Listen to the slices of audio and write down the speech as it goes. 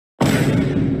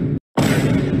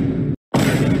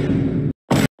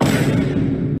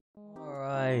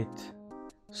Alright,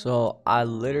 so I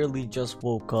literally just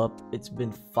woke up. It's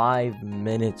been 5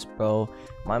 minutes, bro.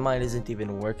 My mind isn't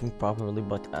even working properly,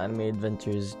 but Anime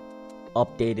Adventures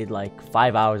updated like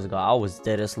 5 hours ago. I was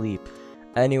dead asleep.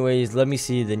 Anyways, let me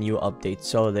see the new update.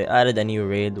 So they added a new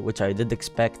raid, which I did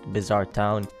expect, Bizarre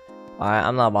Town. Alright,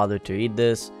 I'm not bothered to read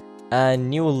this. And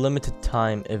new limited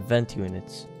time event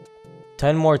units.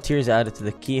 10 more tiers added to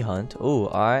the key hunt. Ooh,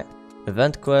 alright.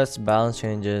 Event quests, balance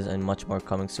changes, and much more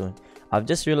coming soon. I've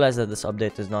just realized that this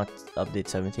update is not update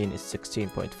 17, it's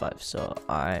 16.5, so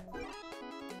alright.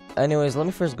 Anyways, let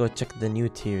me first go check the new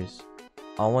tiers.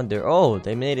 I wonder, oh,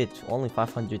 they made it only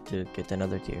 500 to get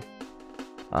another tier.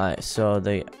 Alright, so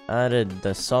they added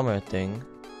the summer thing.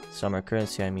 Summer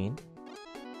currency, I mean.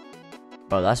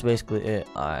 Bro, that's basically it.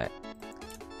 Alright.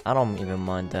 I don't even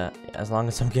mind that. As long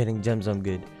as I'm getting gems, I'm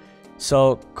good.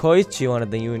 So, Koichi, one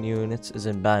of the units, is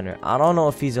in banner. I don't know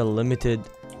if he's a limited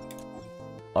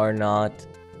or not.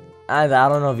 And I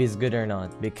don't know if he's good or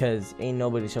not, because ain't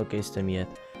nobody showcased him yet.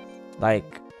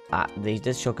 Like, they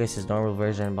just showcased his normal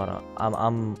version, but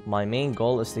my main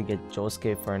goal is to get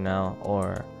Josuke for now,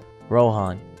 or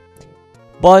Rohan.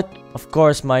 But of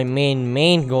course, my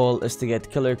main goal is to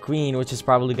get Killer Queen, which is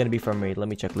probably gonna be from raid. Let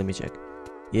me check.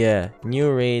 Yeah,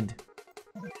 new raid.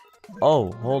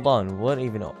 Oh, hold on. What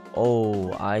even?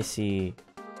 Oh, I see.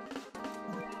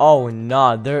 Oh,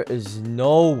 nah, there's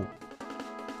no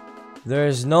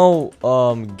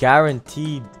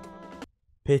guaranteed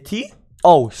pity.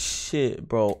 Oh shit,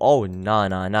 bro. Oh, nah.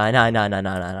 Hold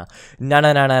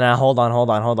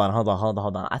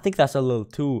on. I think that's a little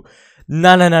too.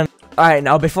 Nah. Alright,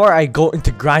 now before I go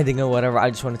into grinding or whatever, I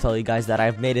just want to tell you guys that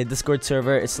I've made a Discord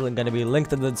server. It's going to be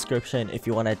linked in the description. If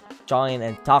you want to join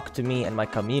and talk to me and my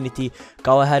community,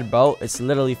 go ahead, bro. It's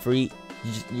literally free.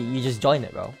 You just join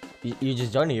it, bro. You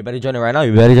just join it. You better join it right now.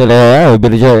 You better join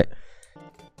it.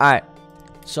 Alright,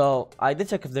 so I did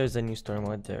check if there's a new story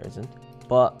mode. There isn't.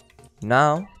 But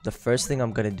now, the first thing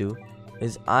I'm going to do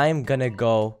is I'm going to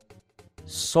go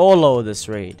solo this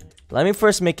raid. Let me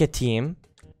first make a team.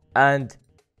 And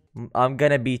I'm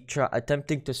gonna be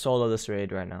attempting to solo this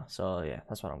raid right now. So yeah,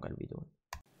 that's what I'm gonna be doing.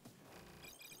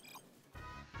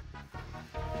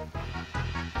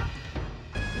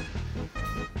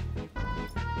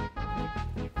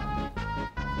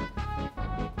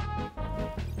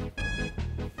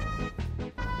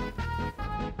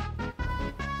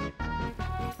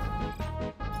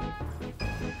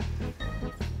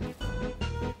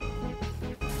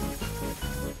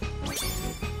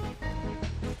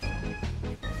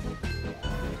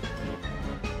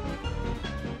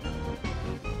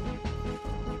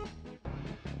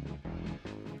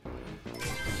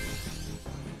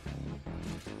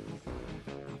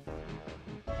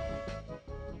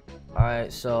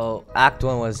 Alright, so Act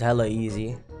 1 was hella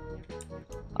easy.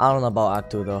 I don't know about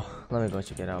Act 2 though. Let me go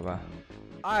check it out, bro.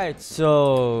 Alright,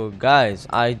 so guys,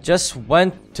 I just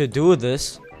went to do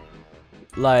this.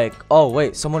 Like, oh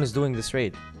wait, someone is doing this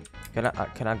raid. Can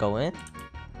I go in?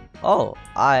 Oh,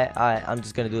 I'm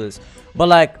just gonna do this. But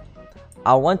like,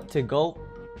 I went to go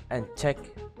and check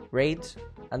raids,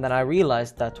 and then I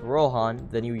realized that Rohan,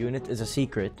 the new unit, is a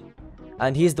secret.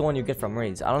 And he's the one you get from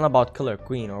raids. I don't know about Killer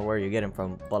Queen or where you get him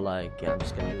from, but like, yeah, I'm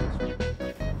just gonna do this.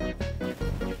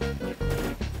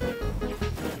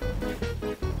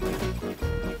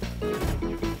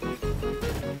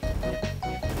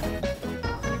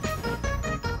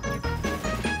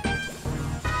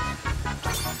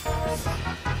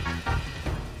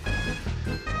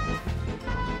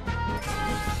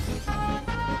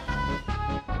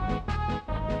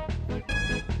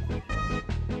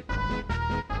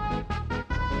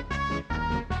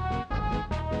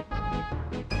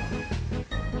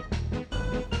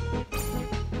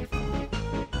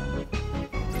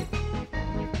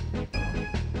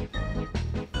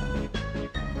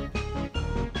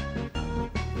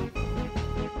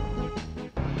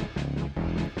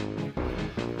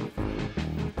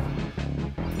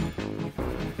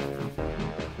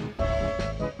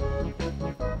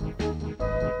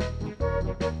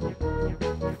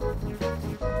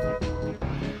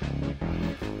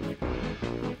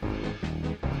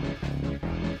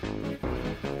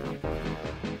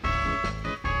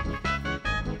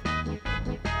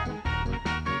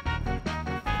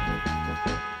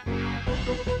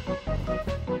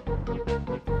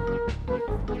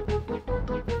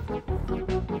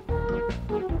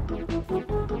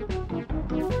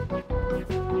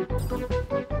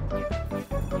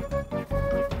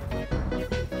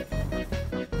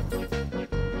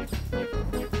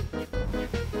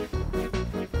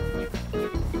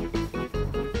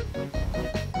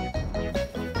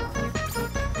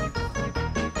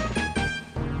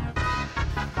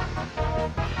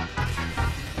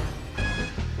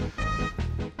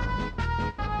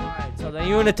 The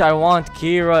unit I want,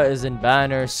 Kira, is in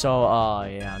banner, so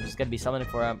yeah, I'm just gonna be summoning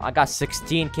for him. I got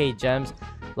 16k gems.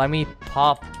 Let me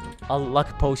pop a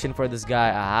luck potion for this guy.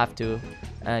 I have to.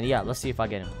 And yeah, let's see if I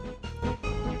get him.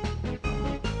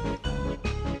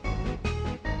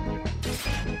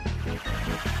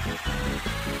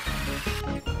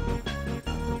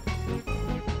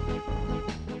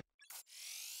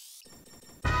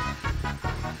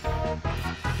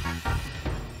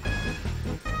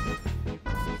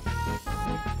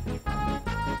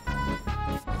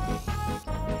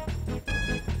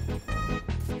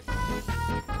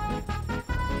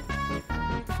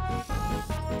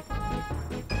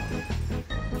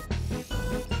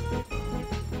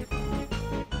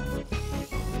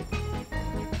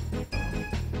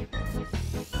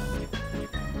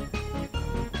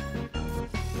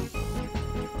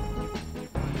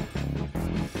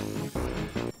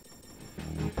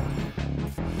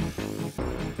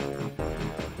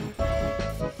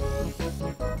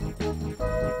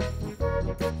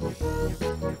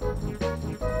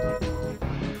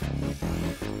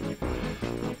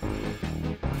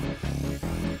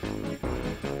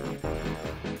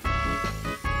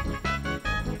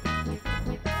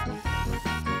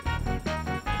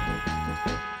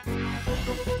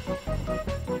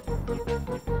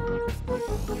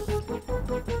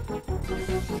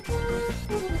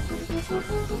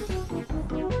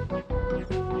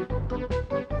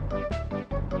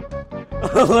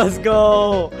 Let's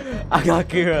go! I got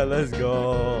Kira, let's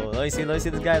go. Let me see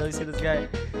this guy,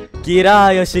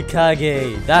 Kira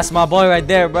Yoshikage. That's my boy right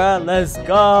there, bro. Let's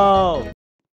go!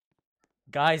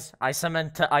 Guys, I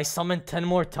summoned 10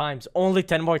 more times. Only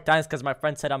 10 more times because my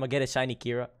friend said I'm gonna get a shiny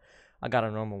Kira. I got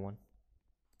a normal one.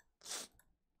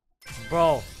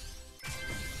 Bro.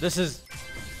 This is...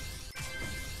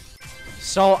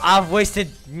 So, I've wasted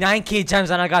 9k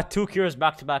gems and I got 2 Kiras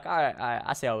back to back. Alright,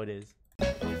 I see how it is.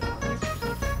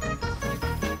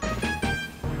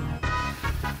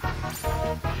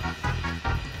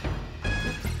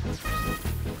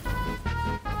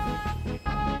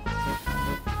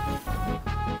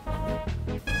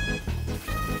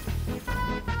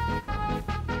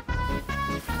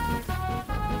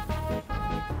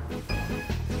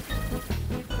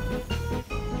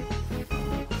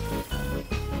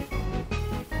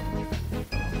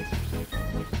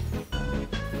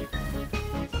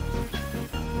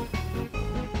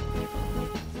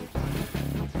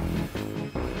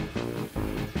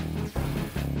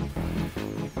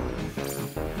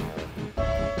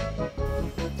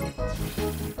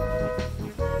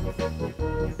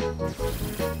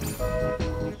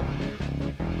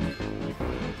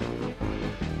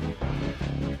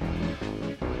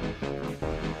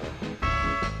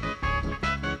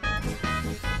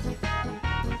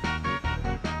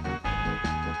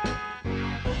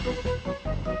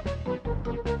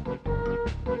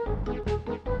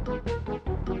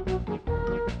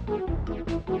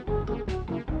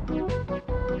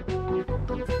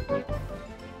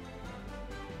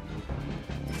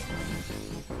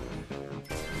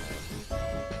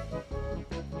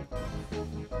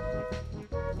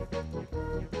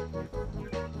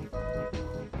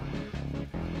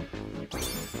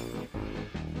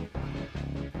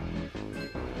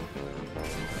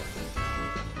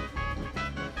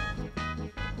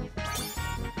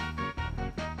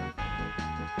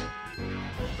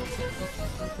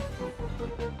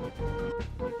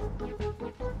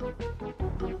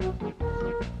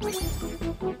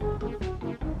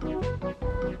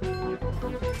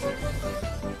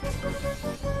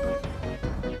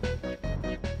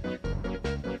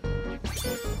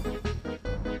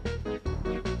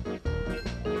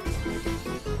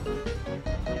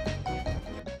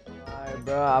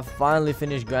 Bro, I finally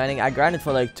finished grinding. I grinded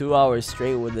for like 2 hours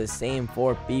straight with the same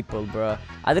 4 people, bro.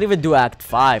 I didn't even do Act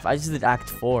 5. I just did Act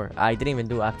 4. I didn't even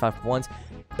do Act 5 once.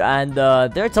 And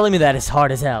they're telling me that it's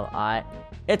hard as hell.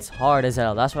 It's hard as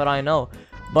hell. That's what I know.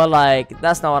 But like,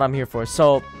 that's not what I'm here for.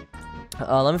 So,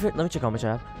 let me check how much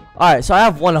I have. Alright, so I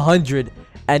have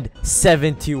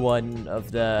 171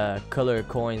 of the color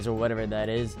coins or whatever that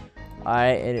is.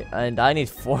 Alright, and I need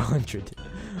 400.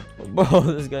 Bro,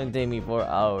 this is gonna take me 4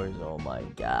 hours. Oh my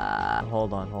god.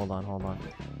 Hold on.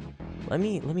 Let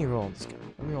me roll this guy.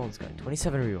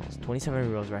 27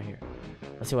 rerolls right here.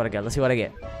 Let's see what I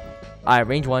get. Alright,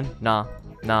 range 1. Nah.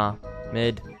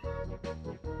 Mid.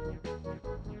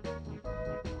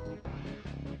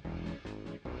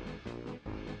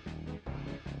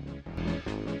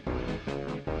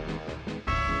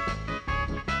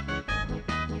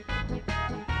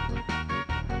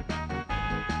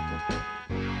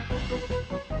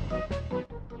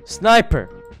 Sniper.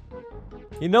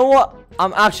 You know what?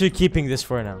 I'm actually keeping this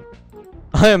for now.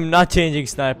 I am not changing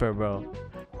sniper, bro.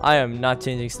 I am not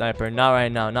changing sniper. Not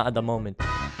right now. Not at the moment.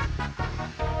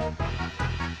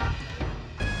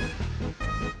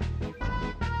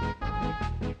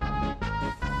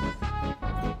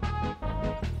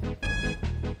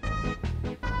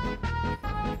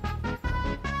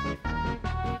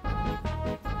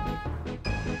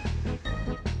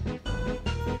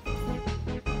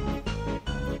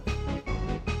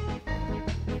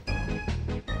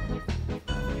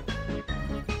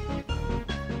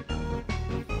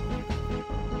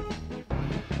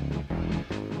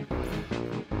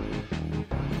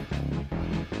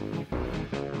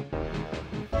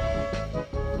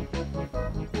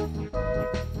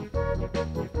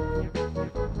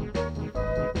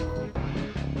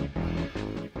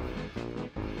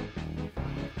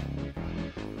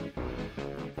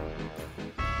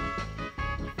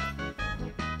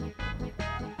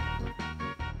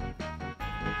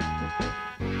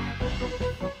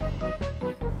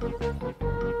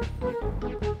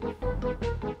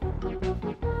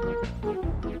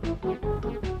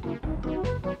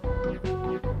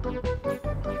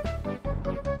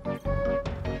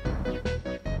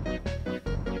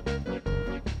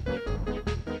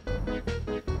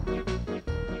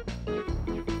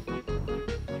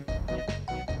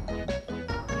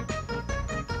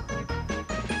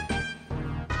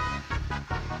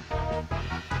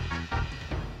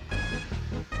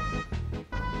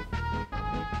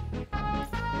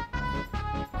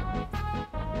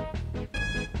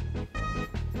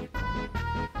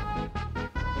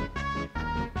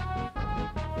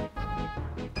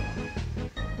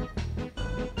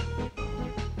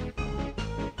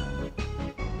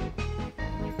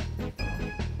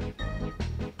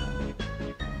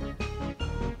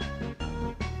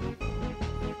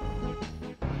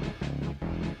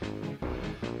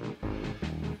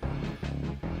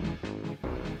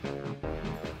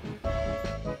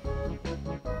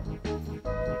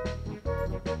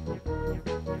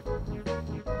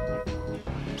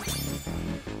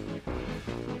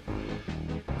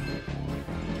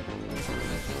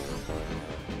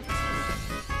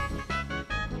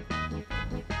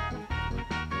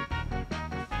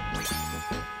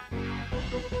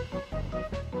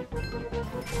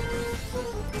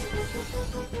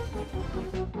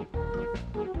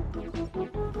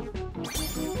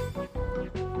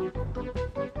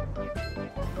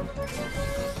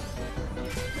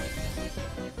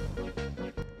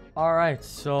 Alright,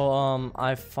 so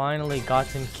I finally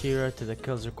gotten Kira to the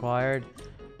kills required.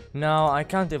 Now I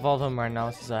can't evolve him right now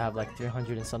since I have like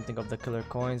 300 and something of the killer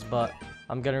coins, but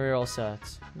I'm gonna reroll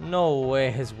sets. No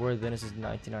way his worthiness is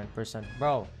 99%.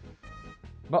 Bro.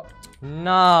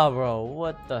 Nah, bro.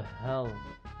 What the hell?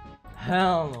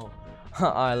 Hell no.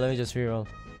 Alright, let me just reroll.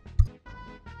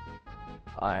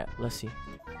 Alright, let's see.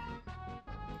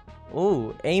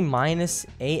 Ooh, A minus,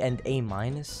 A and A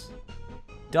minus.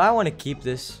 Do I want to keep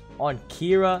this on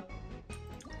Kira?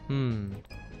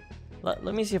 Let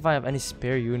me see if I have any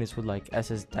spare units with like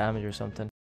SS damage or something.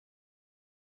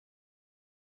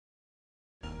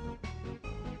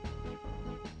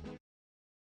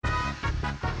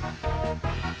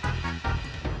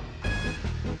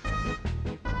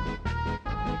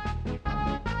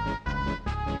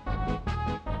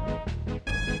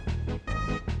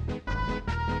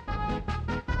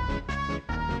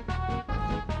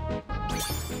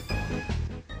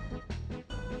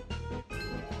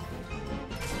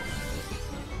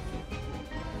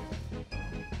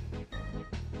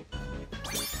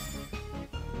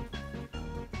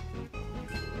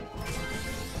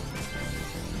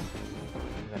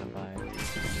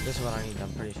 This is what I need,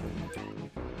 I'm pretty sure.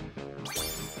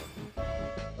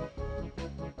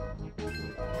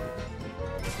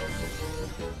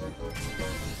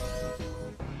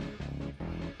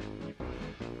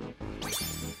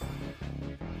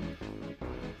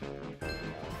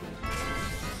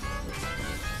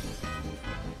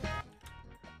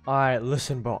 Alright,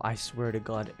 listen bro, I swear to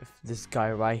God, if this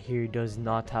guy right here does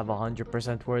not have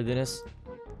 100% worthiness,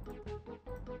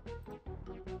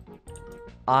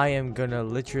 I am gonna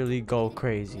literally go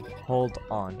crazy. Hold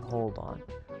on.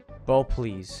 Bro,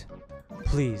 please.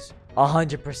 Please.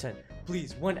 100%.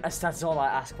 Please. 1S, that's all I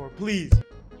ask for. Please.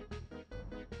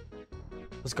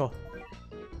 Let's go.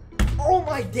 Oh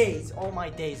my days.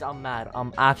 I'm mad.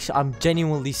 I'm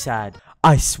genuinely sad.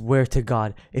 I swear to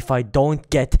God, if I don't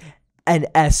get an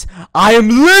S, I am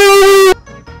literally...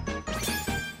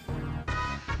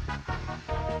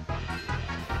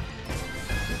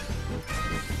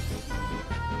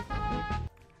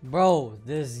 Bro,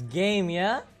 this game,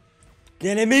 yeah?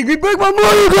 Gonna make me break my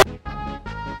money!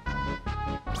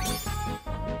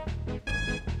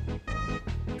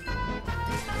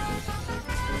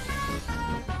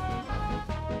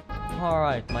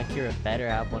 Alright, my Kira better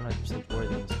have 100%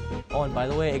 worthiness. Oh, and by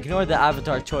the way, ignore the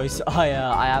avatar choice. I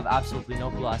have absolutely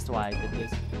no clue as to why I did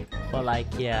this. But like,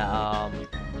 yeah,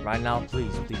 right now,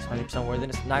 please, 100%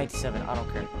 worthiness. 97, I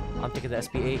don't care. I'm taking the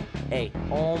SP8. Hey,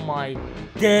 oh my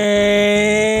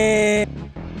day.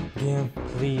 Game,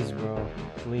 please, bro.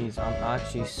 Please, I'm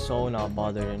actually so not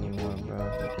bothered anymore, bro.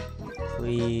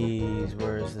 Please,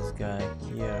 where is this guy?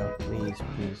 Yeah, please.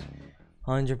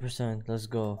 100%, let's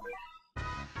go.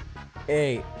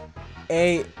 A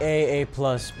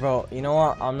plus, bro. You know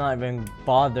what? I'm not even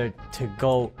bothered to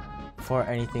go for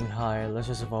anything higher. Let's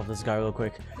just evolve this guy real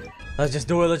quick. Let's just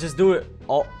do it.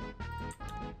 Oh,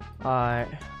 alright.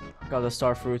 I got the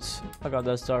star fruits.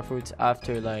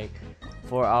 After like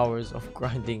 4 hours of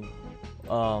grinding.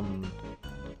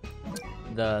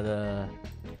 The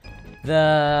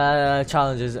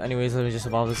challenges. Anyways, let me just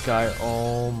evolve this guy.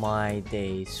 Oh my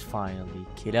days! Finally,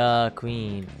 Kira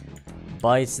Queen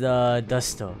bites the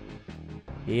duster.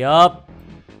 Yup.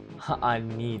 I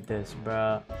need this,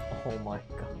 bruh. Oh my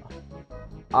god.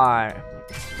 Alright.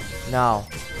 Now,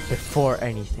 before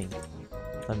anything,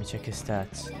 let me check his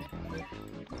stats.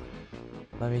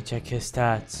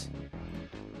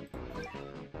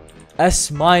 S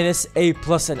minus, A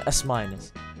plus, and S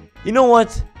minus. You know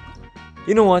what?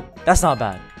 That's not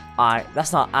bad. Alright,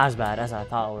 that's not as bad as I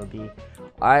thought it would be.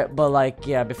 Alright, but like,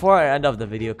 yeah, before I end off the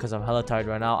video, because I'm hella tired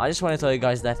right now, I just want to tell you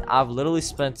guys that I've literally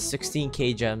spent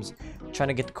 16k gems trying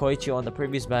to get Koichi on the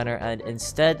previous banner, and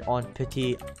instead on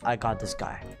Pity, I got this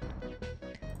guy.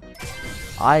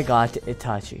 I got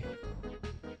Itachi.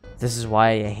 This is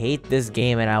why I hate this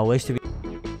game, and I wish to be